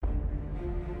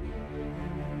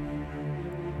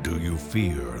Do you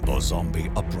fear the zombie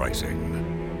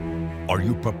uprising? Are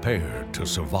you prepared to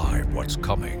survive what's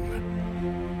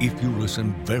coming? If you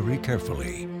listen very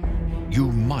carefully,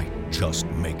 you might just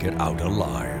make it out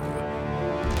alive.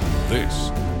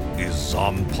 This is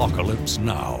Zompocalypse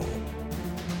Now!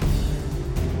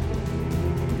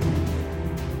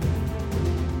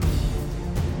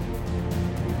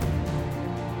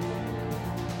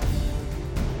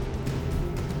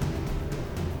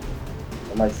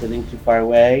 Am I sitting too far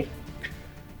away?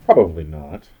 Probably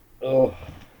not. Oh,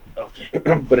 okay.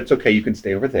 But it's okay. You can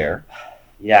stay over there.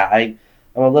 Yeah, I'm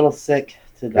a little sick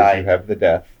Because today. you have the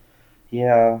death.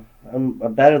 Yeah, I'm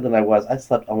better than I was. I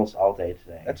slept almost all day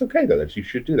today. That's okay, though. You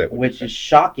should do that. Which is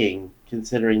shocking,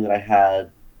 considering that I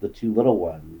had the two little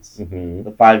ones, Mm-hmm.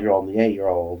 the 5-year-old and the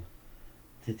 8-year-old.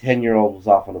 The 10-year-old was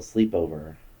off on a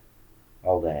sleepover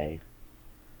all day.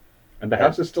 And the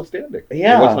house is still standing.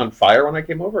 Yeah. It wasn't on fire when I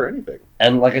came over or anything.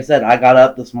 And like I said, I got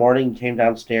up this morning, came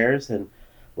downstairs, and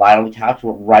lied on the couch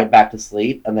and went right back to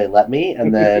sleep, and they let me.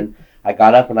 And then I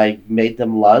got up and I made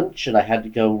them lunch, and I had to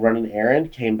go run an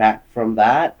errand, came back from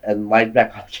that, and lied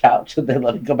back on the couch, and they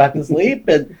let me go back to sleep.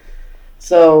 And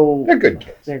so... They're good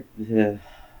kids.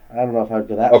 I don't know if I would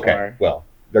go that Okay, far. well,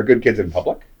 they're good kids in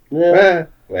public. Yeah,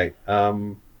 Wait,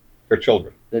 they're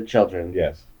children. they're children.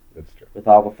 Yes, that's true. With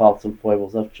all the faults and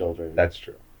foibles of children. That's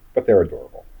true. But they're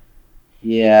adorable.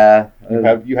 Yeah.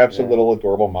 You have some yeah. little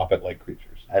adorable Moppet-like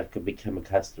creatures. I've become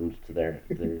accustomed to their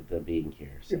being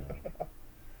here, so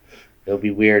it would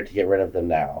be weird to get rid of them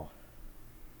now.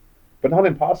 But not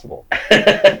impossible.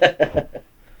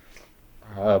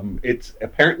 It's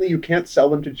apparently you can't sell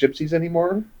them to gypsies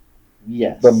anymore.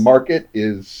 Yes. The market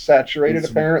is saturated,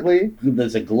 It's- apparently.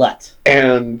 There's a glut.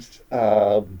 And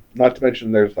not to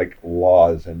mention there's like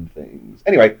laws and things.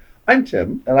 Anyway, I'm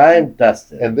Tim, And I'm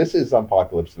Dustin. and this is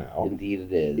Apocalypse Now. Indeed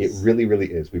it It is. really,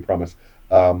 really is, we promise.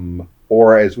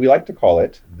 Or as we like to call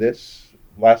it, this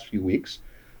last few weeks,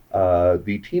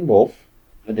 the Teen Wolf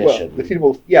Edition. Well, the Teen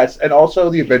Wolf, yes, and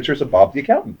also the Adventures of Bob the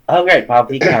Accountant. Oh, great. Bob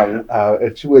the Accountant.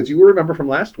 As you will remember from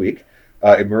last week,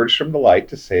 emerged from the light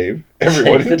to save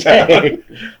everyone in town.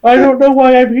 I don't know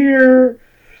why I'm here.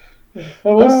 I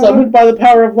was summoned by the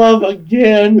power of love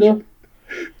again.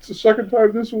 It's the second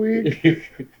time this week.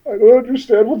 I don't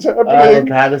understand what's Oh, happening.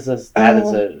 that is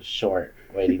a short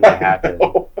waiting to happen.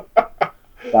 No.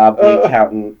 Bob the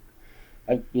Accountant.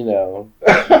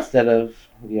 Instead of...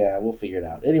 Yeah, we'll figure it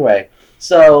out. Anyway,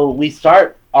 so we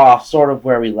start off sort of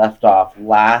where we left off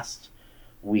last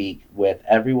week with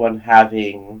everyone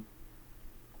having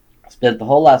spent the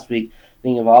whole last week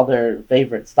thinking of all their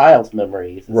favorite Styles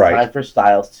memories. It's Right. time for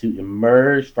Styles to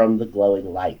emerge from the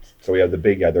glowing light. So we have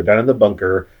they're down in the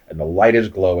bunker, and the light is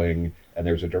glowing, and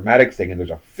there's a dramatic thing, and there's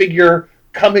a figure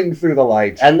coming through the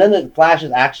light. And then it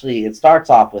flashes, it starts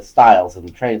off with Styles in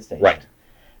the train station. Right.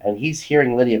 And he's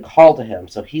hearing Lydia call to him,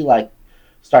 so he,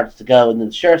 starts to go, and then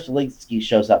Sheriff Zelinsky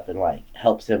shows up and,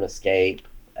 helps him escape.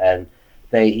 And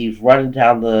he's running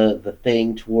down the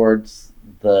thing towards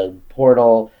the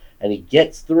portal, and he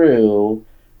gets through,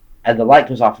 and the light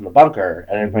goes off in the bunker,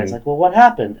 and everybody's Mhm. like, well, what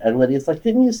happened? And Lydia's like,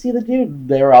 didn't you see the dude?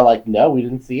 They were all like, no, we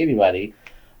didn't see anybody.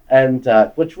 And,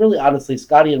 which really, honestly,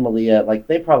 Scotty and Malia,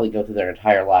 they probably go through their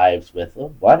entire lives with,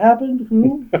 oh, what happened?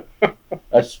 Who?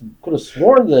 I could have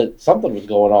sworn that something was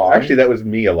going on. Actually, that was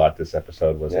me a lot this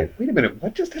episode. Was Yeah. like, wait a minute,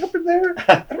 what just happened there?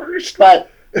 I don't understand.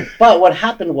 But what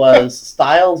happened was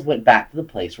Styles went back to the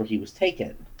place where he was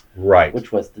taken, Right,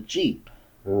 which was the Jeep.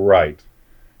 right.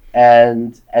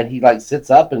 And he sits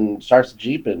up and starts the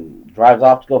Jeep and drives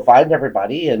off to go find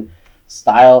everybody. And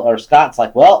Scott's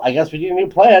like, well, I guess we need a new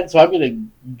plan, so I'm gonna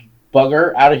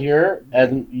bugger out of here,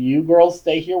 and you girls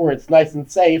stay here where it's nice and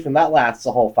safe. And that lasts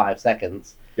a whole 5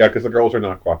 seconds. Yeah, because the girls are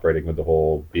not cooperating with the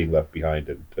whole being left behind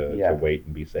and Yeah. to wait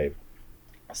and be safe.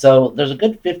 So there's a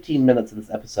good 15 minutes of this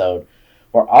episode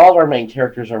where all of our main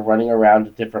characters are running around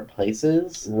to different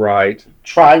places, Right.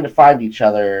 trying to find each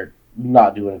other,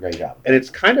 not doing a great job. And it's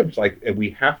kind of like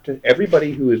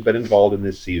everybody who has been involved in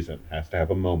this season has to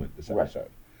have a moment this Right. episode.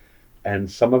 And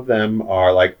some of them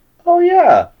are like, oh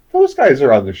yeah, those guys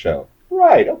are on the show.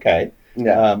 Right, okay.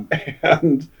 Yeah.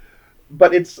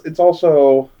 But it's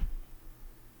also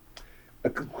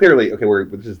clearly, okay,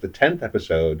 this is the 10th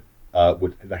episode,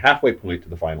 with the halfway point to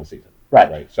the final season.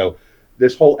 Right. So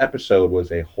this whole episode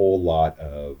was a whole lot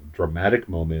of dramatic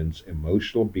moments,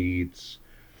 emotional beats,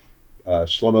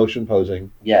 slow motion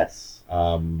posing. Yes.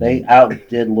 They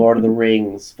outdid Lord of the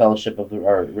Rings,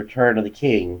 Return of the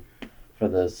King for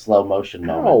the slow motion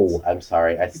moments. Ow. I'm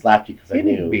sorry. I slapped you because I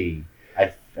Kidding knew. me.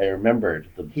 I I remembered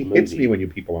the He movie. hits me when you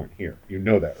people aren't here. You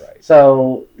know that, right?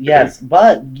 So yes,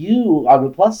 but you, on the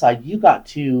plus side, you got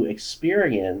to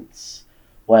experience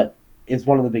what is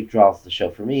one of the big draws of the show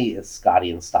for me is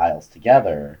Scotty and Styles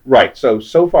together. Right. So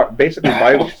far, basically,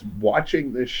 my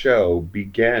watching this show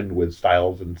began with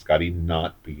Styles and Scotty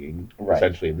not being Right.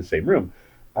 essentially in the same room,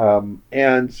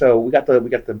 and so we got the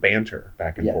banter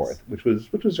back and Yes. forth, which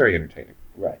was very entertaining.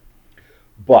 Right.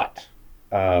 But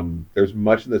there's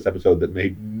much in this episode that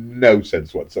made no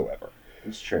sense whatsoever.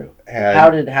 It's true. And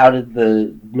How did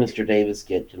the Mr. Davis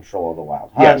get control of the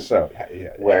Wild Hunt? yeah, so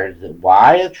yeah,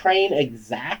 Why a train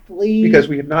exactly? because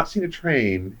we had not seen a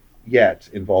train yet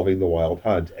involving the Wild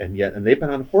Hunt, and they've been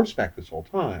on horseback this whole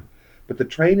time. But the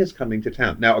train is coming to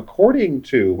town now, according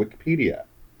to Wikipedia.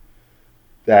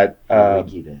 That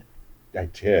Wikied it. I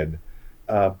did.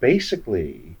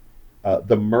 Basically,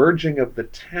 the merging of the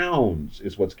towns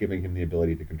is what's giving him the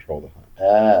ability to control the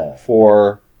hunt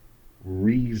for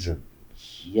reasons.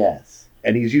 Yes.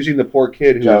 And he's using the poor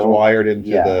kid who is wired into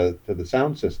yeah. the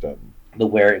sound system. The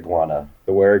were iguana.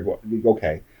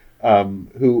 Okay.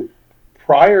 Who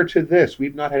prior to this,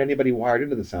 we've not had anybody wired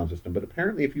into the sound system, but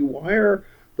apparently if you wire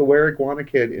the were iguana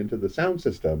kid into the sound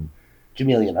system,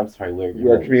 Chameleon, I'm sorry,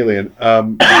 were chameleon,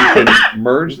 you can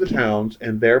merge the towns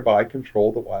and thereby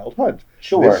control the Wild Hunt.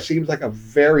 Sure. This seems like a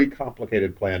very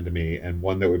complicated plan to me, and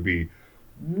one that would be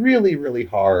really, really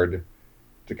hard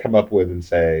to come up with and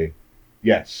say,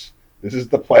 yes, this is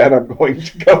the plan I'm going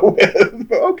to go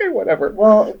with. Okay, whatever.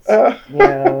 Well, it's,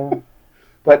 yeah.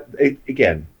 But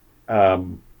again,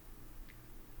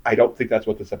 I don't think that's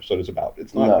what this episode is about.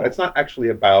 It's not. No. It's not actually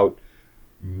about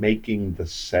making the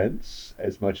sense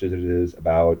as much as it is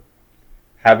about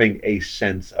having a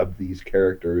sense of these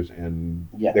characters and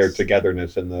their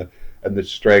togetherness and the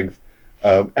strength.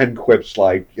 And quips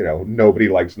like, nobody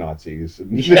likes Nazis.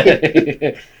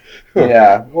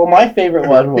 Yeah. Well, my favorite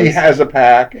one was... He has a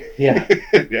pack. Yeah.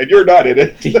 And you're not in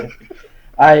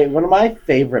it. One of my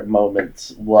favorite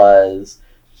moments was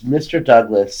Mr.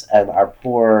 Douglas and our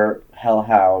poor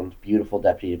hellhound, beautiful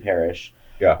Deputy Parrish,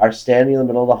 are standing in the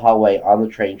middle of the hallway on the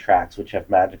train tracks, which have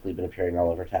magically been appearing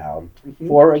all over town,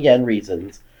 for, again,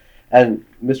 reasons. And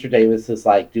Mr. Davis is,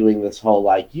 doing this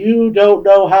whole, you don't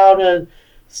know how to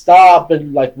stop,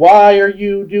 and, why are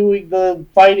you doing the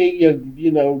fighting,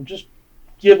 and, just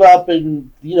give up, and,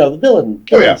 the villain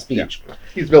speech. Yeah.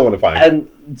 He's villainifying.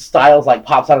 And Styles,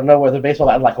 pops out of nowhere with a baseball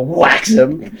bat and, whacks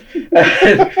him. and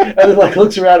then,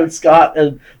 looks around at Scott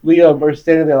and Liam are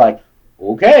standing there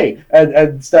okay.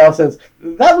 And Styles says,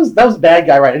 that was bad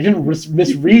guy, right? I didn't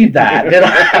misread that, did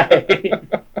I?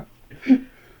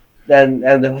 and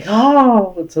they're like,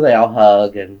 oh. And so they all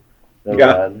hug and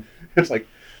run. It's like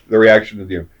the reaction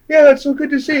of it's so good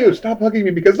to see you. Stop hugging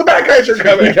me because the bad guys are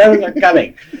coming. The bad guys are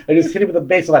coming. I just hit him with a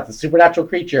baseball bat. The supernatural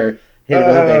creature hit him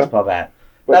with a baseball bat.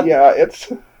 But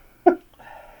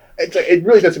it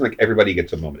really does seem like everybody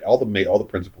gets a moment. All the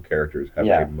principal characters have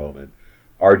a moment.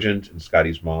 Argent and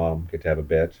Scotty's mom get to have a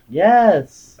bit.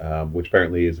 Yes. Which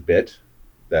apparently is a bit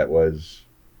that was...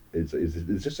 Is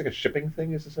this like a shipping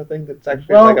thing? Is this a thing that's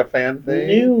actually a fan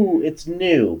thing? It's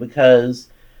new because...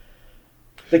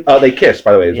 they kiss,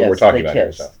 by the way, is what we're talking about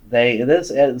here. So.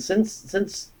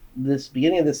 Since this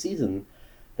beginning of this season,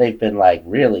 they've been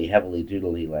really heavily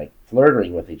doodly,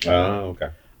 flirting with each other. Oh,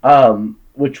 okay.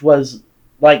 Which was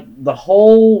the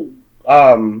whole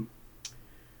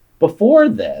before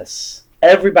this,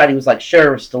 everybody was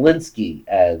Sheriff Stilinski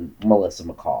and Melissa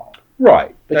McCall.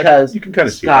 Right. Because you can kind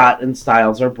of Scott and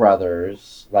Styles are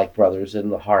brothers, brothers in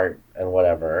the heart and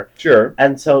whatever. Sure.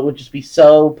 And so it would just be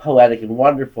so poetic and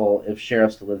wonderful if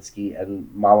Sheriff Stilinski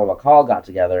and Mama McCall got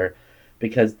together,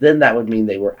 because then that would mean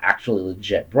they were actually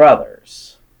legit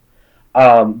brothers.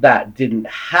 That didn't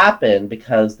happen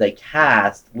because they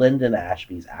cast Lyndon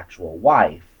Ashby's actual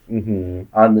wife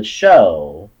on the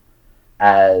show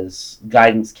as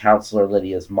guidance counselor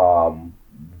Lydia's mom,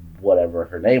 whatever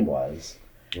her name was.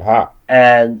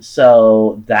 And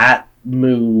so that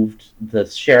moved the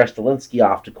Sheriff Stilinski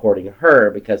off to courting her,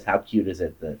 because how cute is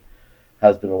it that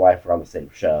husband and wife are on the same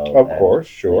show? Of course,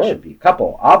 sure. They should be a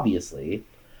couple, obviously.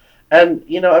 And,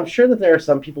 I'm sure that there are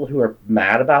some people who are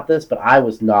mad about this, but I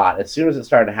was not. As soon as it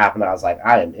started to happen, I was like,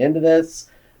 I am into this.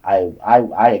 I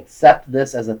accept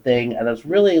this as a thing. And it's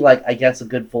really, I guess, a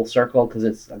good full circle, because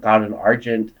it's got an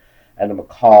Argent and a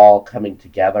McCall coming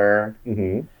together.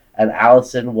 Mm-hmm. And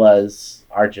Allison was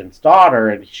Argent's daughter,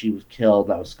 and she was killed.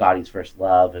 That was Scotty's first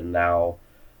love. And now,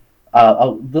 a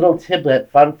little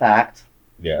tidbit, fun fact.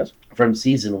 Yes. From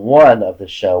season 1 of the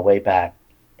show, way back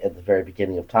at the very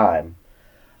beginning of time,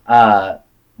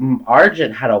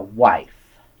 Argent had a wife.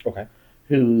 Okay.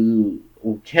 Who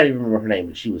can't even remember her name,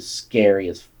 but she was scary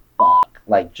as fuck.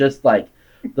 Like, just like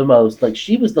the most, like,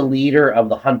 she was the leader of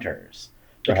the hunters.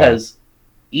 Because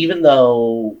even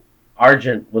though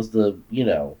Argent was the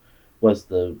male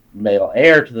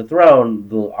heir to the throne,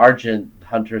 the Argent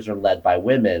hunters are led by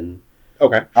women.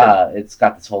 Okay. Sure. It's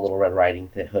got this whole Little Red Riding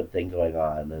Hood thing going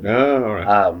on. And, all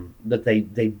right. that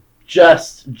they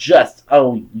just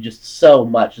so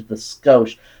much at the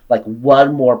skosh, like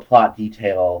one more plot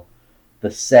detail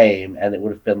the same, and it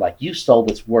would have been like, you stole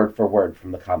this word for word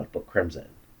from the comic book Crimson.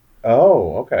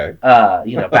 Oh, okay.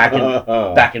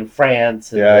 Back in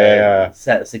France in the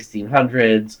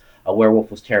 1600s, a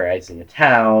werewolf was terrorizing a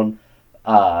town.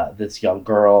 This young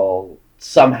girl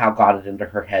somehow got it into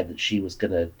her head that she was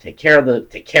going to take care of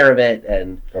it,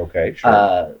 and okay,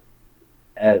 sure.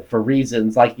 For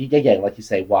reasons like you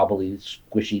say, wobbly,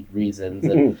 squishy reasons,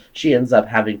 and she ends up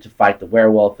having to fight the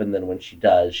werewolf. And then when she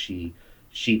does, she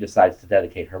decides to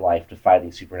dedicate her life to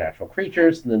fighting supernatural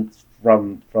creatures. And then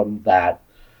from that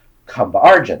come the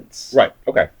Argents. Right.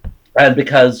 Okay. And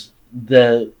because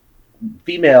the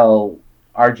female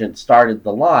Argent started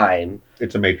the line,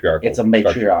 it's a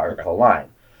matriarchal line.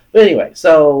 But anyway,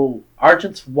 so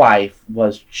Argent's wife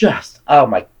was just, oh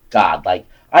my god, like,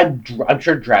 I'm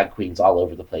sure drag queens all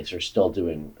over the place are still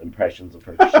doing impressions of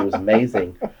her. She was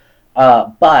amazing.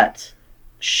 But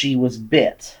she was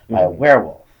bit by a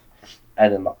werewolf.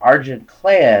 And in the Argent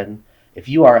clan, if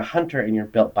you are a hunter and you're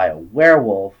bit by a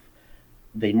werewolf,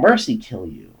 they mercy kill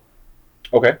you.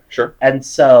 Okay, sure. And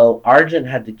so Argent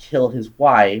had to kill his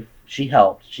wife. She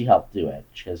helped do it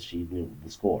because she knew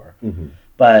the score. Mm-hmm.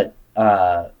 But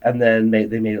and then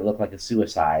they made it look like a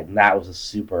suicide, and that was a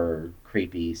super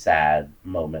creepy, sad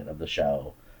moment of the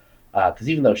show. Because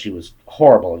even though she was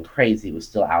horrible and crazy, it was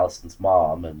still Allison's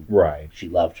mom, and she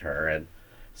loved her. And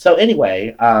so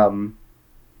anyway,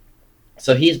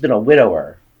 so he's been a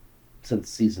widower since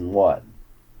season 1,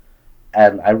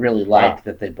 and I really like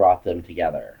that they brought them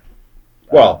together.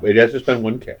 Well, it has just been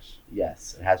one kiss.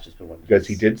 Yes, it has just been one kiss. Because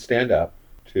he did stand up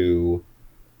to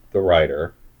the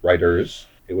writers.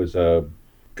 It was a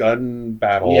gun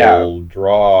battle,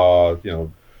 draw,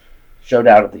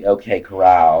 showdown at the OK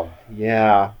Corral.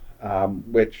 Yeah,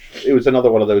 which it was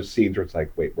another one of those scenes where it's like,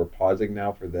 wait, we're pausing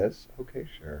now for this? Okay,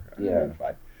 sure. Yeah.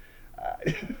 Fine.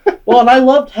 Well, and I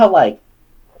loved how, like,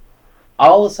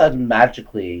 all of a sudden,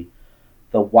 magically,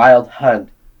 the Wild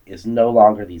Hunt is no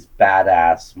longer these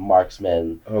badass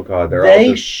marksmen. Oh god,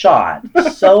 they shot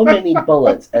so many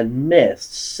bullets and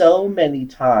missed so many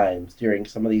times during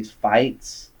some of these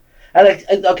fights.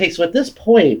 And okay, so at this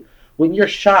point, when you're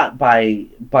shot by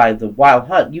the Wild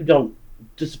Hunt, you don't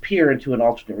disappear into an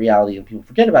alternate reality and people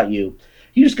forget about you.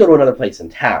 You just go to another place in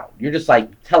town. You're just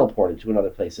like teleported to another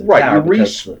place in town.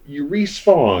 Right, you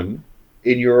respawn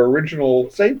in your original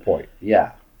save point.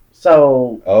 Yeah.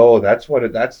 So... Oh, that's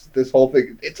this whole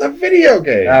thing. It's a video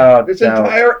game. Oh, this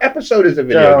entire episode is a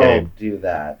video game. Don't do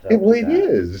that. It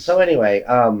is. So anyway,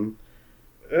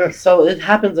 so it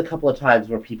happens a couple of times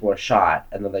where people are shot,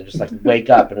 and then they just, like,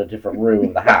 wake up in a different room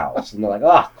in the house, and they're like,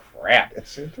 oh, crap.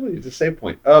 It's the same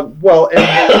point. Well,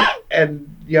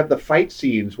 and you have the fight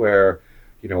scenes where,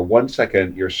 1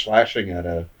 second you're slashing at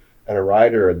a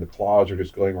rider and the claws are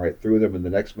just going right through them, and the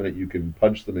next minute you can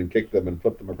punch them and kick them and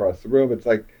flip them across the room. It's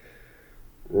like...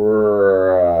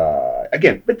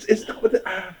 Again, but it's not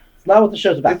what the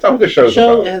show's about. It's not what the show's about. The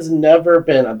show about. has never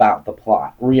been about the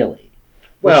plot, really.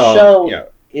 The show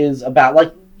is about,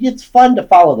 like, it's fun to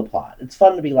follow the plot. It's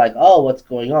fun to be like, oh, what's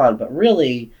going on? But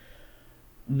really,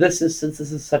 since this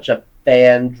is such a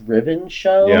fan-driven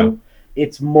show,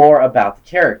 it's more about the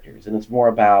characters, and it's more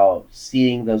about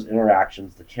seeing those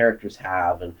interactions the characters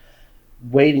have, and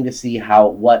waiting to see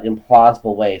what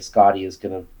implausible way Scotty is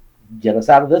going to get us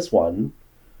out of this one.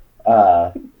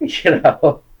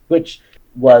 Which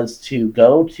was to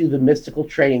go to the mystical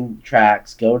train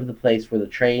tracks, go to the place where the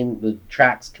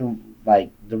tracks can, like,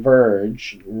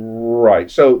 diverge. Right.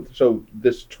 So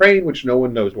this train, which no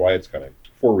one knows why it's coming,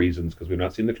 for reasons, because we've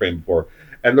not seen the train before,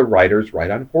 and the riders ride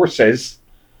on horses.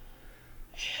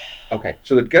 Okay,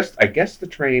 so I guess the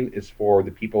train is for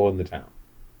the people in the town.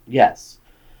 Yes.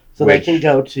 So they can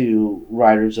go to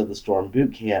Riders of the Storm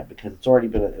boot camp because it's already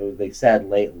been, they said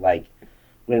late, like,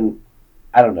 when,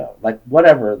 I don't know, like,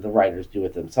 whatever the writers do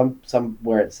with them.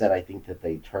 Somewhere it said, I think, that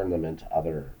they turn them into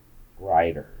other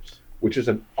riders. Which is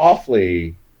an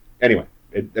awfully... Anyway,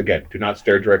 again, do not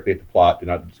stare directly at the plot. Do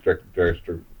not stare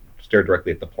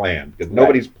directly at the plan. Because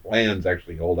nobody's plans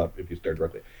actually hold up if you stare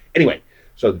directly. Anyway,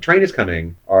 so the train is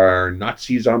coming. Our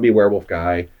Nazi zombie werewolf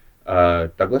guy,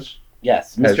 Douglas?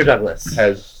 Yes, Mr. Douglas.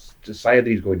 Has decided that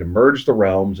he's going to merge the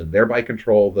realms and thereby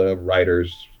control the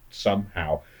riders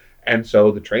somehow. And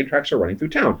so the train tracks are running through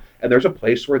town. And there's a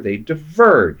place where they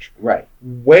diverge. Right.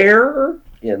 Where?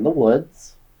 In the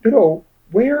woods. No.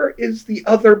 Where is the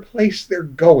other place they're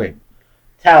going?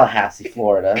 Tallahassee,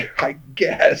 Florida. I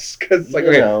guess. Because, like,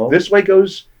 okay, this way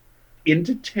goes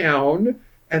into town,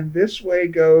 and this way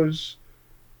goes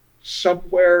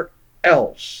somewhere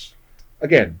else.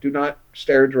 Again, do not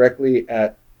stare directly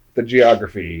at the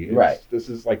geography. Right. This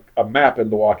is like a map in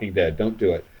The Walking Dead. Don't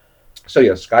do it. So,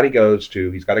 yeah, Scotty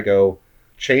he's got to go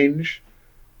change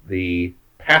the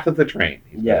path of the train.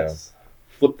 He's got to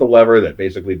flip the lever that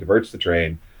basically diverts the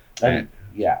train. And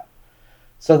yeah.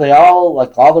 So they all,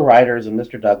 like all the writers and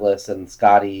Mr. Douglas and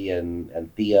Scotty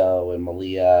and Theo and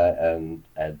Malia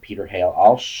and Peter Hale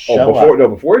all show up. No,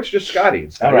 before it's just Scotty.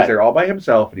 Scotty's there all by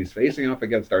himself, and he's facing off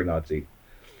against our Nazi,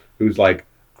 who's like,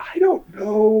 I don't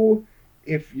know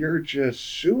if you're just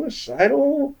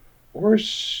suicidal or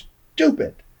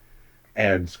stupid.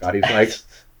 And Scotty's like,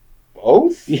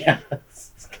 both? Yeah.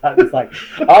 Scotty's like,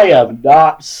 I am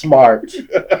not smart.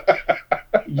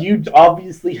 You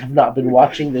obviously have not been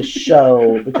watching this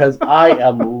show because I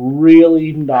am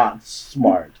really not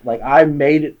smart. Like, I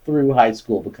made it through high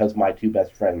school because my two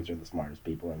best friends are the smartest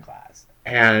people in class.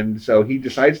 And so he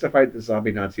decides to fight the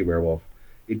zombie Nazi werewolf.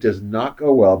 It does not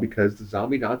go well because the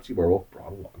zombie Nazi werewolf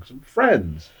brought along some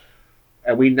friends.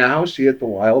 And we now see that the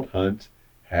Wild Hunt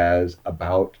has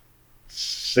about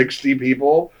 60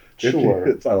 people. Sure.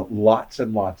 It's lots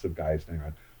and lots of guys standing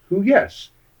around who, yes,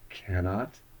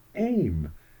 cannot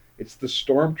aim. It's the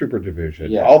Stormtrooper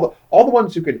division. Yeah. All the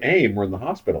ones who can aim were in the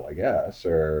hospital, I guess,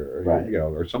 or right.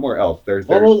 Or somewhere else.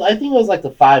 Well, I think it was like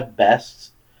the 5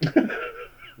 best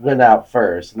went out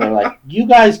first, and they're like, "You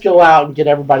guys go out and get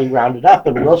everybody rounded up,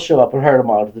 and we'll show up and herd them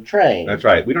onto the train." That's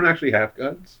right. We don't actually have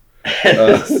guns.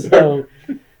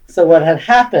 So what had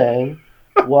happened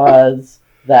was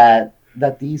that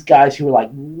these guys who were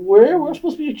like, we're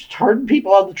supposed to be just herding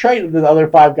people on the train, and the other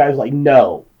 5 guys were like,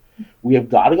 no. We have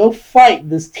got to go fight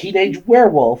this teenage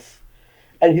werewolf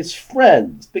and his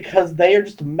friends because they are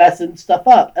just messing stuff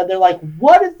up. And they're like,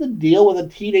 what is the deal with a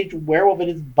teenage werewolf and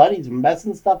his buddies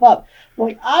messing stuff up? I'm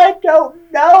like, I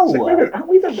don't know. Like, wait a minute, aren't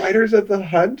we the writers of The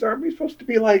Hunt? Aren't we supposed to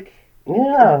be like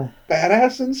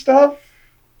badass and stuff?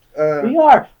 We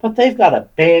are, but they've got a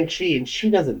banshee and she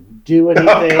doesn't do anything.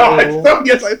 Oh, God. So,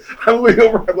 yes, I'm looking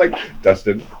over. I'm like,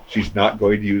 Dustin, she's not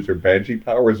going to use her banshee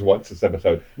powers once this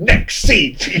episode. Next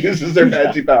scene, she uses her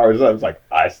banshee powers. And I was like,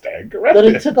 I stand corrected.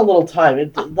 But it took a little time.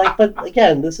 But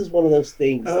again, this is one of those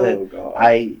things I've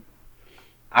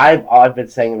been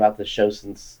saying about the show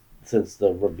since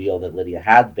the reveal that Lydia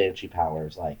had the banshee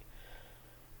powers. Like,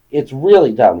 it's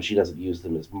really dumb she doesn't use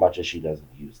them as much as she doesn't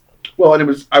use them. Well,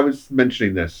 and I was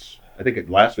mentioning this, I think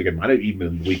last week, and might have even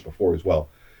been the week before as well,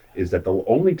 is that the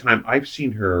only time I've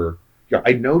seen her,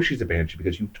 I know she's a banshee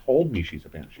because you told me she's a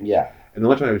banshee. Yeah. And the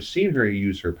only time I've seen her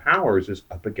use her powers is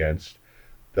up against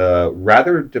the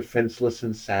rather defenseless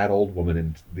and sad old woman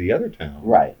in the other town.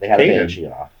 Right. They had Kanan, a banshee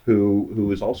off.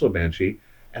 Who is also a banshee,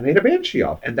 and they had a banshee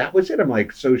off. And that was it. I'm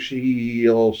like, so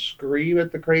she'll scream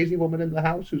at the crazy woman in the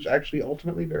house who's actually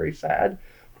ultimately very sad.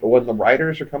 But when the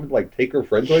writers are coming to like take her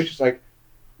friends away, she's like,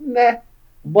 nah.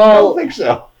 Well, I don't think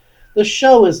so. The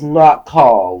show is not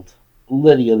called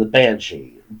Lydia the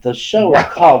Banshee. The show is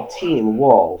called Teen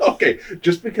Wolf. Okay,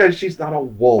 just because she's not a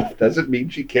wolf doesn't mean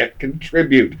she can't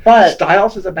contribute. But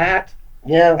Stiles is a bat.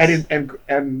 Yeah.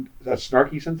 And a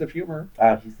snarky sense of humor.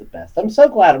 Oh, he's the best. I'm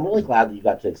really glad that you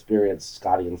got to experience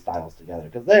Scotty and Stiles together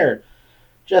because they're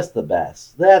just the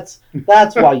best. That's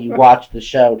why you watch the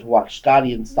show, to watch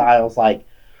Scotty and Stiles like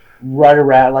run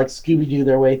around like Scooby-Doo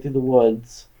their way through the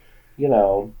woods,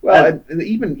 Well, and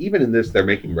even in this, they're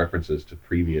making references to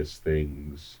previous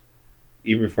things,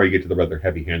 even before you get to the rather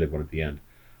heavy-handed one at the end.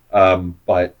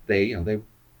 But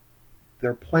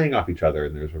they're playing off each other,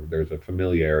 and there's a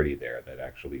familiarity there that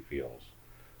actually feels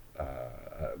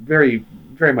very,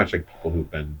 very much like people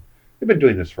they've been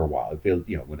doing this for a while. It feels,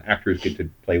 when actors get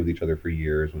to play with each other for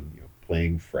years, when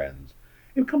playing friends.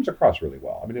 It comes across really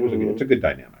well. I mean, it's a good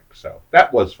dynamic. So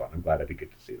that was fun. I'm glad I did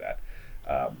get to see that.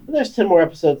 There's 10 more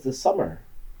episodes this summer.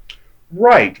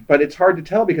 Right, but it's hard to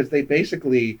tell because they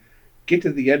basically get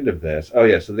to the end of this. Oh,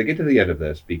 yeah, so they get to the end of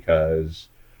this because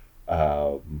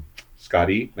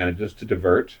Scotty manages to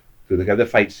divert. So they have the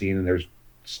fight scene, and there's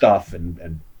stuff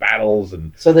and battles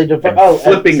and so they divert.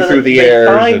 Flipping through the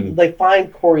air. They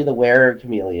find Corey the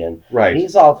Were-Chameleon. Right. And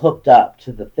he's all hooked up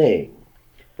to the thing.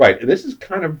 Right, and this is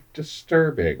kind of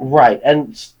disturbing. Right,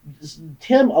 and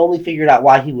Tim only figured out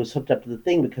why he was hooked up to the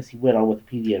thing because he went on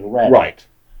Wikipedia and read Right.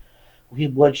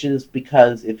 Which is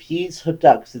because if he's hooked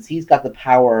up, since he's got the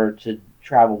power to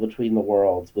travel between the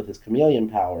worlds with his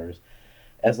chameleon powers,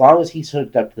 As long as he's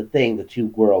hooked up to the thing, the two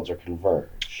worlds are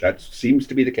converged. That seems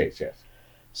to be the case, yes.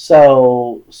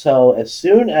 So as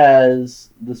soon as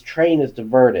this train is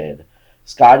diverted,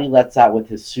 Scotty lets out with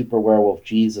his super werewolf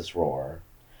Jesus roar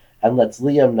and lets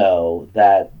Liam know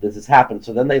that this has happened.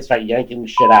 So then they start yanking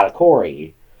shit out of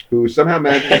Corey, who somehow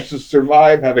manages to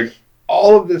survive having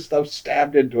all of this stuff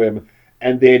stabbed into him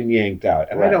and then yanked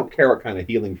out. And right. I don't care what kind of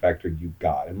healing factor you've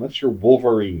got, unless you're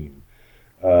Wolverine.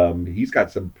 He's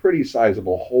got some pretty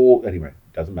sizable hole. Anyway,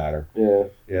 doesn't matter.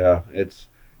 Yeah.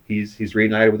 He's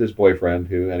reunited with his boyfriend,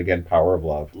 who, and again, power of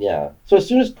love. Yeah. So as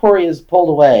soon as Corey is pulled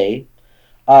away,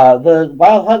 the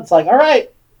Wild Hunt's like, all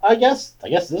right, I guess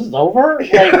this is over.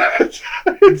 Like,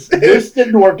 this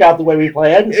didn't work out the way we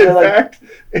planned. So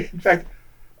in fact,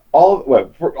 all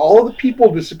of the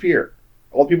people disappear.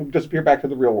 All the people disappear back to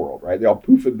the real world, right? They all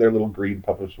poof in their little green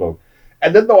puff of smoke.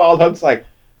 And then the Wild Hunt's like,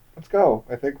 let's go.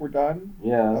 I think we're done.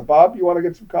 Yeah. Bob, you want to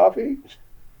get some coffee?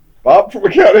 Bob from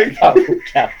accounting.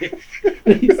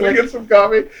 He's like, get some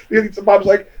coffee. Bob's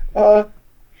like,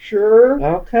 sure.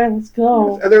 Okay, let's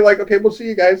go. And they're like, okay, we'll see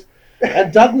you guys.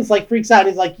 And Douglas like freaks out.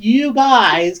 He's like, you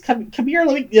guys, come here,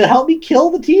 help me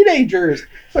kill the teenagers.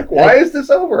 It's like, why is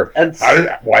this over? And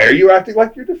why are you acting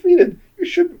like you're defeated? You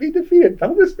shouldn't be defeated.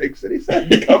 None of this makes any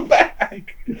sense. Come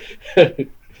back.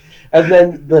 And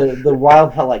then the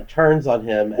Wild Hunt like turns on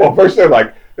him. Well, first they're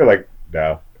like,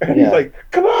 no. And he's like,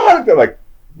 come on. They're like,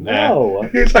 nah. No.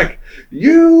 He's like,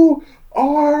 you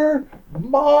are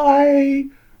my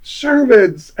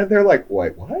servants. And they're like,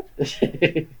 wait, what?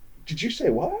 Did you say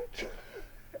what?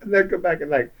 And they go back and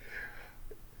like,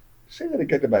 say that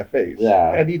again to my face.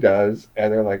 Yeah. And he does.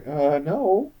 And they're like,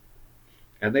 no.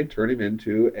 And they turn him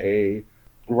into a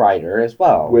writer as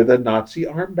well. With a Nazi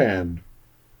armband.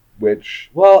 Which...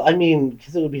 Well, I mean,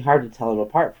 because it would be hard to tell him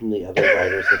apart from the other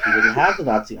writers if he didn't have the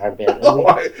Nazi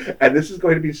armband. And this is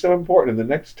going to be so important in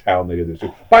the next town they do this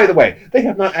to. By the way, they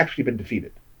have not actually been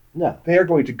defeated. No. They are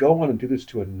going to go on and do this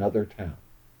to another town.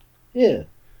 Yeah.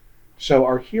 So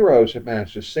our heroes have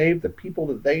managed to save the people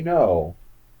that they know,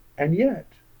 and yet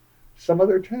some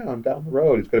other town down the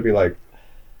road is going to be like,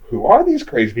 who are these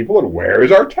crazy people and where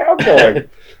is our town going?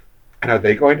 And are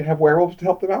they going to have werewolves to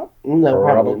help them out? No,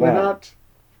 probably not.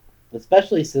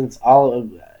 Especially since so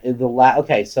in the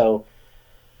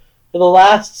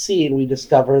last scene we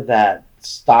discover that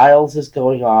Styles is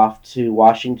going off to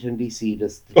Washington D.C. to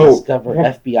discover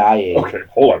FBI. Okay,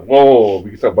 hold on, whoa!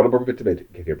 One bit to get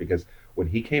here, because when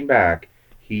he came back,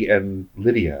 he and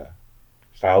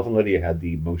Styles and Lydia had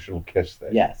the emotional kiss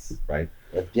thing. Yes, right.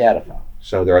 It's beautiful.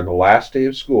 So they're on the last day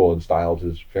of school, and Styles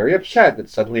is very upset that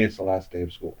suddenly it's the last day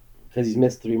of school because he's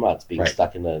missed 3 months being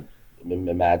stuck in the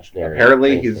imaginary.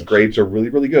 Apparently, his grades are really,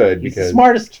 really good. He's the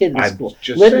smartest kid in school.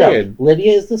 Saying.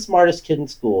 Lydia is the smartest kid in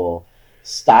school.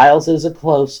 Styles is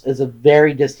a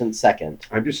very distant second.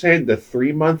 I'm just saying the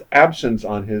 3-month absence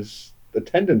on his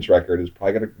attendance record is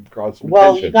probably going to cause some attention.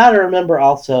 Well, you got to remember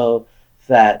also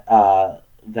that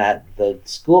that the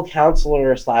school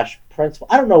counselor / principal,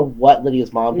 I don't know what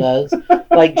Lydia's mom does.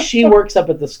 Like, she works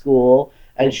up at the school.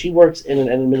 And she works in an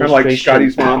administration. Kind of like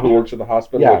Scotty's mom, who works at the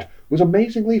hospital, which was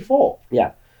amazingly full.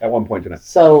 Yeah. At one point tonight.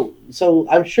 So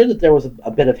I'm sure that there was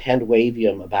a bit of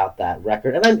hand-wavium about that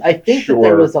record. And I think that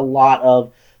there was a lot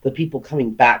of the people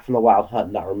coming back from the Wild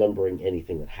Hunt not remembering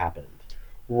anything that happened.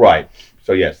 Right.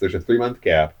 So, yes, there's a 3-month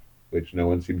gap, which no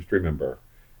one seems to remember.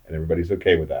 And everybody's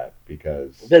okay with that,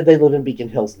 because... They live in Beacon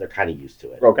Hills, and they're kind of used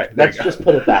to it. Okay. Let's just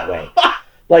put it that way.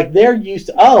 Like, they're used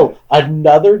to,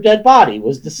 another dead body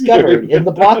was discovered in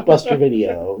the Blockbuster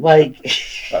video. Like...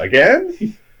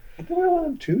 Again? I thought it was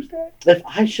on Tuesday. If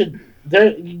I should...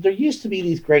 There used to be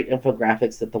these great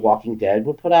infographics that The Walking Dead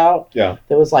would put out. Yeah.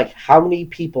 That was like, how many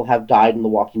people have died in The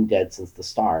Walking Dead since the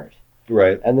start?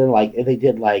 Right. And then, like, they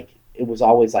did, like... It was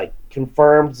always, like,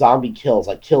 confirmed zombie kills.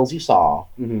 Like, kills you saw.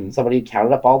 Mm-hmm. Somebody had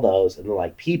counted up all those. And then,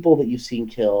 like, people that you've seen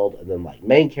killed. And then, like,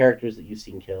 main characters that you've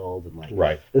seen killed. And,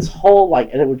 like, this whole,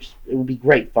 like... And it would be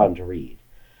great fun to read.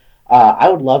 I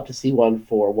would love to see one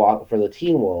for the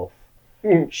Teen Wolf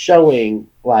showing,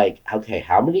 like, okay,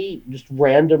 how many just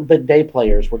random day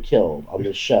players were killed on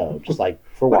this show? Just, like,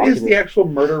 for what is the actual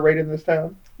murder rate in this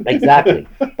town? Exactly.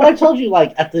 But I told you,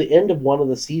 like, at the end of one of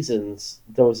the seasons,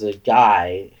 there was a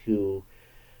guy who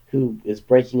is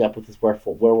breaking up with his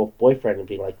werewolf boyfriend and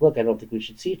being like, look, I don't think we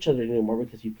should see each other anymore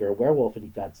because you're a werewolf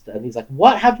and and he's like,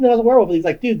 what happened to another werewolf? And he's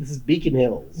like, dude, this is Beacon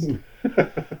Hills.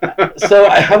 So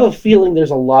I have a feeling there's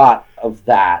a lot of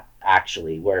that,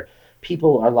 actually, where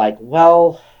people are like,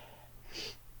 well,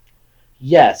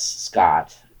 yes,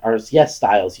 Scott, or yes,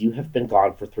 Styles, you have been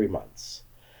gone for 3 months.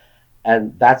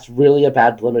 And that's really a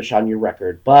bad blemish on your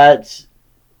record. But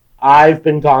I've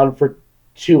been gone for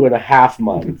 2.5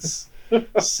 months.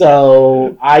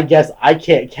 So I guess I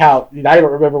can't count. I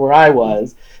don't remember where I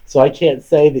was, so I can't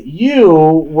say that you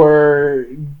were,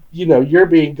 you're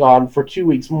being gone for 2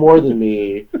 weeks more than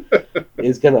me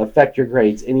is going to affect your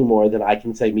grades any more than I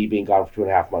can say me being gone for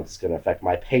 2.5 months is going to affect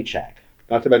my paycheck.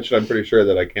 Not to mention, I'm pretty sure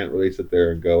that I can't really sit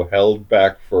there and go held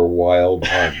back for wild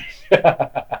hunts. It's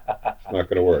not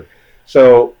going to work.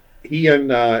 So he and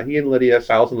Lydia,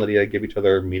 Stiles and Lydia, give each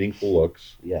other meaningful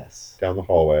looks. Yes. Down the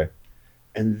hallway,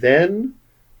 and then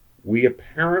we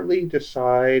apparently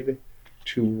decide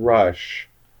to rush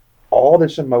all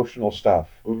this emotional stuff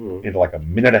into like a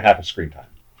minute and a half of screen time.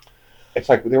 It's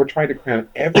like they were trying to cram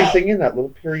everything in that little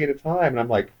period of time, and I'm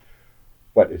like,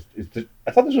 what is this?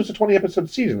 I thought this was a 20-episode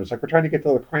season. It's like we're trying to get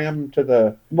to the cram to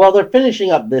the. Well, they're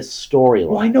finishing up this storyline.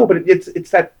 Well, I know, but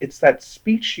it's that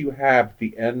speech you have at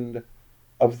the end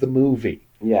of the movie,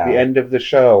 the end of the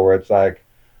show, where it's like,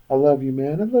 "I love you,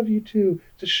 man. I love you too.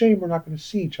 It's a shame we're not going to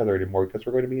see each other anymore because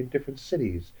we're going to be in different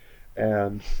cities,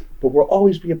 but we'll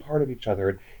always be a part of each other.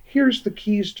 And here's the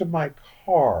keys to my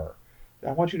car.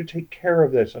 I want you to take care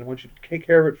of this, and I want you to take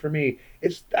care of it for me."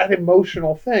 It's that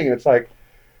emotional thing, and it's like,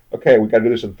 okay, we got to do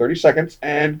this in 30 seconds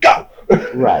and go.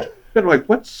 Right. And I'm like,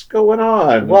 what's going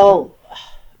on? Well,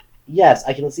 yes,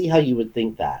 I can see how you would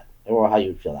think that, or how you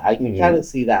would feel that. I can kind of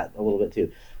see that a little bit too,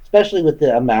 especially with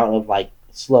the amount of like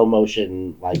slow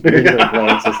motion, like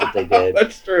glances that they did.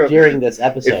 That's true. During this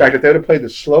episode. In fact, if they would have played the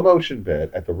slow motion bit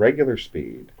at the regular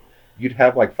speed, you'd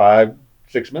have like 5-6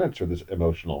 minutes for this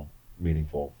emotional,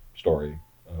 meaningful story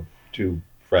of two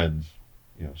friends,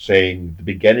 saying the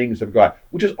beginnings of God,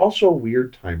 which is also a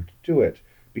weird time to do it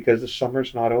because the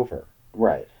summer's not over.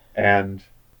 Right. And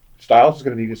Stiles is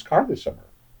going to need his car this summer,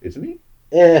 isn't he?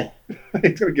 He's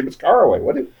going to give his car away. It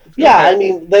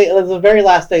was the very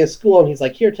last day of school, and he's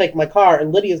like, "Here, take my car,"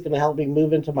 and Lydia's going to help me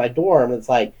move into my dorm. It's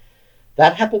like,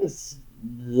 that happens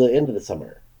the end of the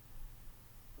summer.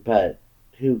 But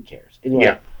who cares? Anyway.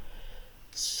 Yeah.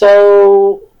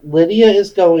 So Lydia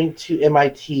is going to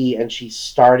MIT, and she's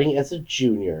starting as a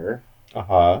junior.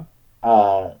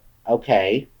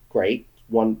 Okay, great.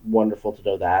 Wonderful to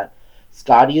know that.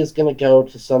 Scotty is going to go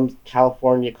to some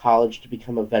California college to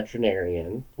become a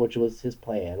veterinarian, which was his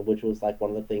plan, which was like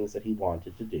one of the things that he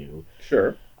wanted to do.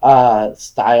 Sure.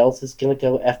 Stiles is going to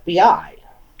go FBI.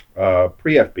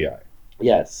 Pre-FBI.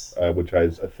 Yes. Which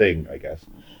is a thing, I guess.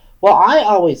 Well, I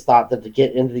always thought that to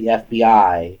get into the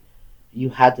FBI, you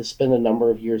had to spend a number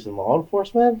of years in law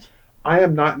enforcement. I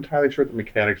am not entirely sure what the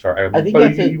mechanics are. I think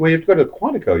when you have to go to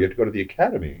Quantico, you have to go to the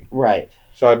academy. Right.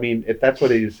 So I mean, if that's what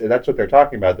they're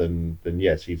talking about, then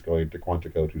yes, he's going to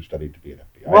Quantico to study to be an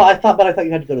FBI. Well, I thought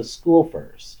you had to go to school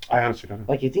first. I honestly don't know.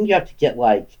 Like, you have to get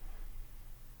like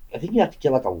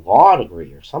a law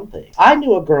degree or something. I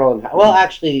knew a girl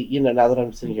actually, now that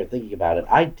I'm sitting here thinking about it,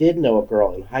 I did know a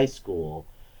girl in high school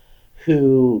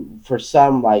who, for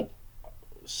some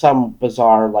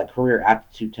bizarre career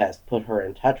aptitude test, put her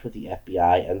in touch with the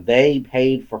FBI, and they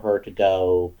paid for her to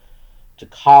go to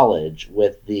college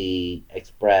with the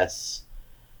express,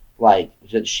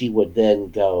 that she would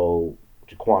then go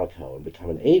to Quantico and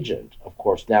become an agent. Of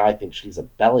course, now I think she's a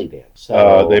belly dancer.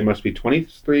 So they must be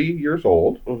 23 years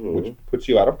old, which puts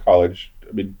you out of college.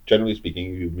 I mean, generally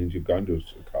speaking, it means you've gone to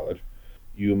college.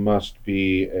 You must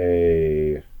be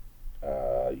a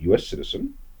U.S.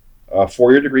 citizen. A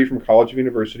 4-year degree from college or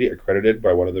university accredited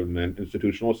by one of the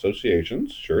institutional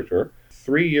associations. Sure.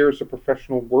 3 years of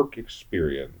professional work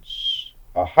experience.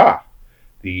 Aha!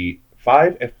 The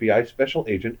 5 FBI special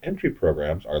agent entry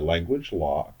programs are language,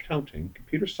 law, accounting,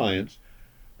 computer science,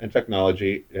 and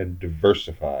technology, and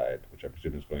diversified, which I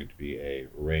presume is going to be a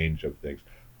range of things.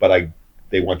 But they're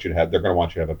going to want you to have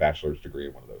a bachelor's degree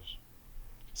in one of those.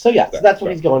 So that's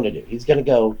what he's going to do. He's going to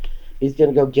go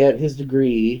get his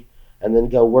degree and then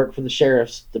go work for the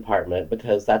sheriff's department,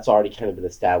 because that's already kind of been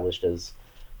established as,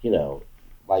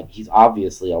 he's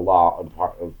obviously a law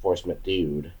enforcement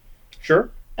dude.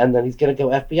 Sure. And then he's going to go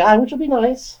FBI, which will be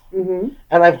nice. Mm-hmm.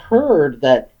 And I've heard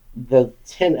that the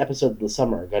 10 episodes in the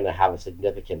summer are going to have a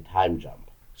significant time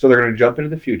jump. So they're going to jump into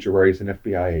the future where he's an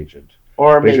FBI agent.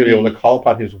 Or maybe he's going to be able to call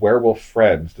upon his werewolf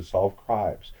friends to solve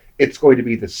crimes. It's going to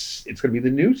be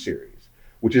the new series,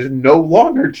 which is no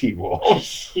longer Teen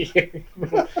Wolves.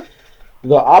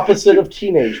 The opposite of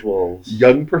Teenage Wolves.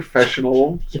 Young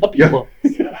professional.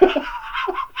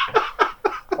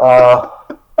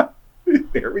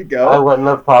 There we go. I wouldn't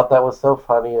have thought that was so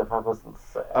funny if I wasn't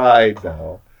saying. I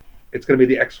know. It's going to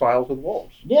be the X-Files with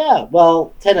wolves. Yeah,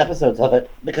 well, 10 episodes of it,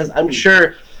 because I'm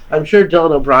sure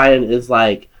Dylan O'Brien is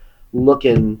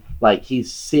looking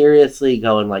he's seriously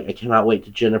going I cannot wait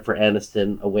to Jennifer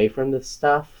Aniston away from this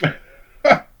stuff.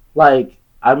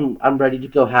 I'm ready to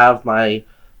go have my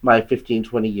 15,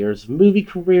 20 years of movie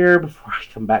career before I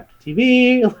come back to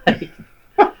TV.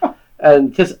 And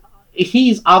because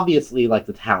he's obviously like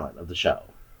the talent of the show.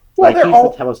 Well, like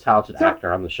he's the most talented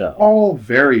actor on the show. All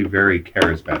very, very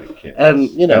charismatic kids. And,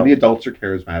 you know. And the adults are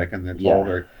charismatic, and that's all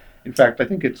very... In fact, I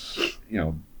think it's, you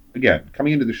know, again,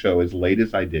 coming into the show as late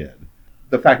as I did,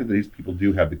 the fact that these people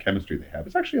do have the chemistry they have,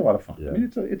 it's actually a lot of fun. Yeah. I mean,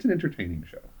 it's an entertaining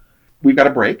show. We've got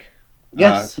a break.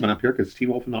 Yes. Coming up here, because Teen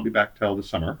Wolf will not be back till the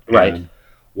summer. Right. And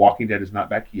Walking Dead is not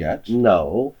back yet.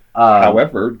 No.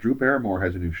 However, Drew Barrymore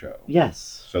has a new show.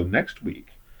 Yes. So next week,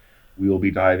 we will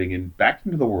be diving back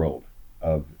into the world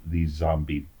of the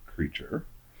zombie creature.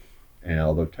 And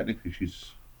although technically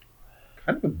she's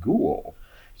kind of a ghoul.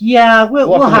 Yeah,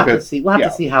 we'll have to see. We'll have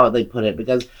to see how they put it,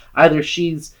 because either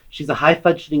she's a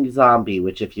high-functioning zombie,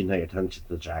 which if you know your Dungeons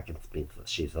and Dragons means that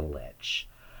she's a lich,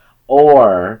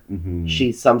 or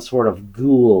she's some sort of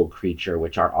ghoul creature,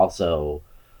 which are also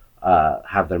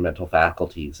have their mental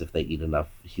faculties if they eat enough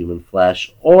human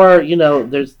flesh. Or, you know,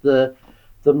 there's the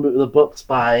books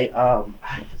by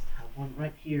I just have one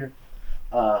right here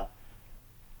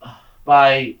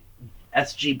by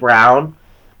S.G. Brown.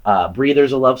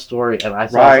 Breather's a Love Story, and I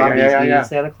Saw Zombies Eating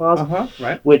Santa Claus,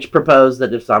 which proposed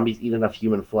that if zombies eat enough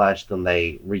human flesh, then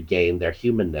they regain their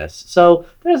humanness. So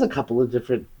there's a couple of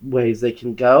different ways they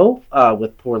can go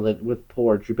with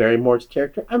poor Drew Barrymore's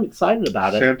character. I'm excited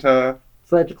about it.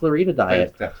 Santa Clarita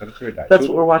Diet. Santa Clarita Diet. That's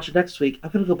what we're watching next week.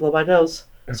 I'm gonna go blow my nose.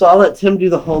 So I'll let Tim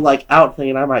do the whole out thing,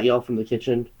 and I might yell from the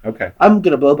kitchen. Okay. I'm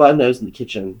gonna blow my nose in the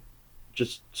kitchen,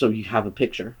 just so you have a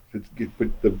picture.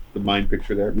 Put the mind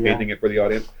picture there, painting it for the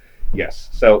audience. Yes.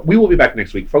 So we will be back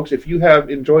next week. Folks, if you have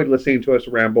enjoyed listening to us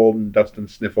ramble and dust and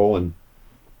sniffle and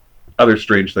other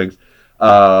strange things,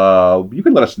 you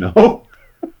can let us know.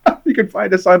 You can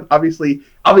find us on, obviously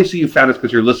you found us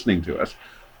because you're listening to us,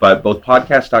 but both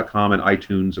podcast.com and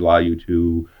iTunes allow you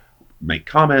to make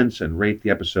comments and rate the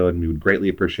episode, and we would greatly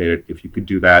appreciate it if you could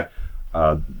do that.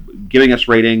 Giving us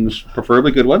ratings,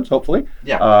 preferably good ones, hopefully.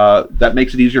 Yeah. That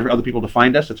makes it easier for other people to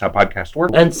find us. That's how podcasts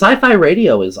work. And Sci-Fi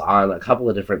Radio is on a couple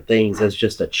of different things as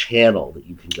just a channel that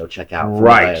you can go check out.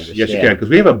 Right. Yes, you can, because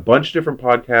we have a bunch of different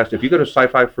podcasts. If you go to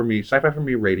Sci-Fi for Me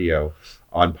Radio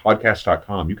on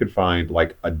podcast.com, you can find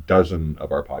like a dozen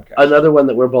of our podcasts. Another one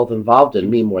that we're both involved in,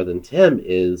 me more than Tim,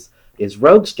 is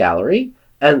Rogues Gallery.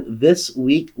 And this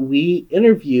week we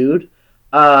interviewed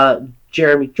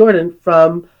Jeremy Jordan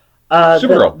from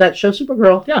Supergirl. That show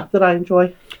Supergirl, that I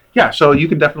enjoy. Yeah, so you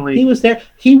can definitely... He was there.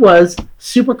 He was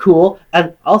super cool,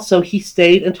 and also he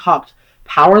stayed and talked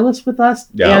Powerless with us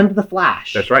and The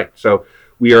Flash. That's right. So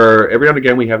we are, every now and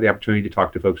again, we have the opportunity to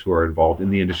talk to folks who are involved in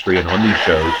the industry and on these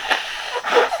shows.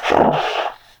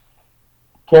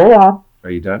 Carry on. Are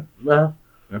you done? No.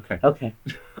 Okay.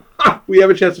 We have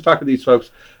a chance to talk to these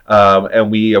folks,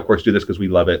 and we, of course, do this because we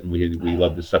love it, and we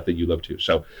love the stuff that you love, too.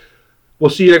 So... we'll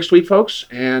see you next week, folks,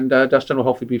 and Dustin will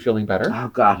hopefully be feeling better. Oh,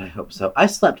 God, I hope so. I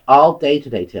slept all day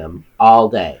today, Tim. All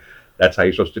day. That's how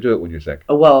you're supposed to do it when you're sick.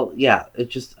 Oh, well, yeah. It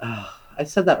just... I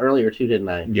said that earlier, too, didn't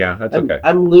I? Yeah, that's okay.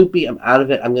 I'm loopy. I'm out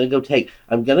of it. I'm going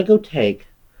to go take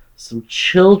some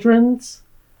children's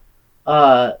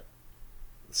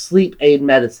sleep aid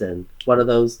medicine. One of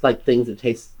those, things that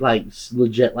taste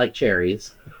legit like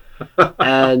cherries.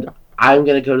 And I'm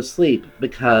going to go to sleep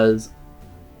because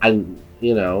I'm...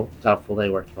 got a full day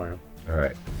work tomorrow. All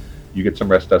right. You get some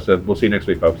rest, Dustin. We'll see you next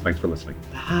week, folks. Thanks for listening.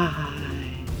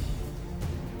 Bye.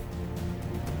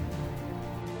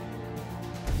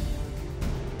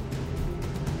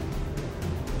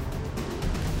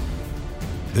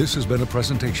 This has been a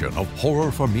presentation of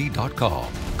HorrorForMe.com.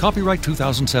 Copyright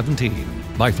 2017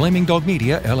 by Flaming Dog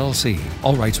Media, LLC.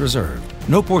 All rights reserved.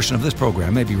 No portion of this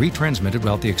program may be retransmitted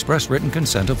without the express written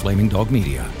consent of Flaming Dog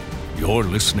Media. You're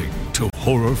listening to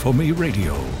Horror for Me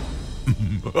Radio.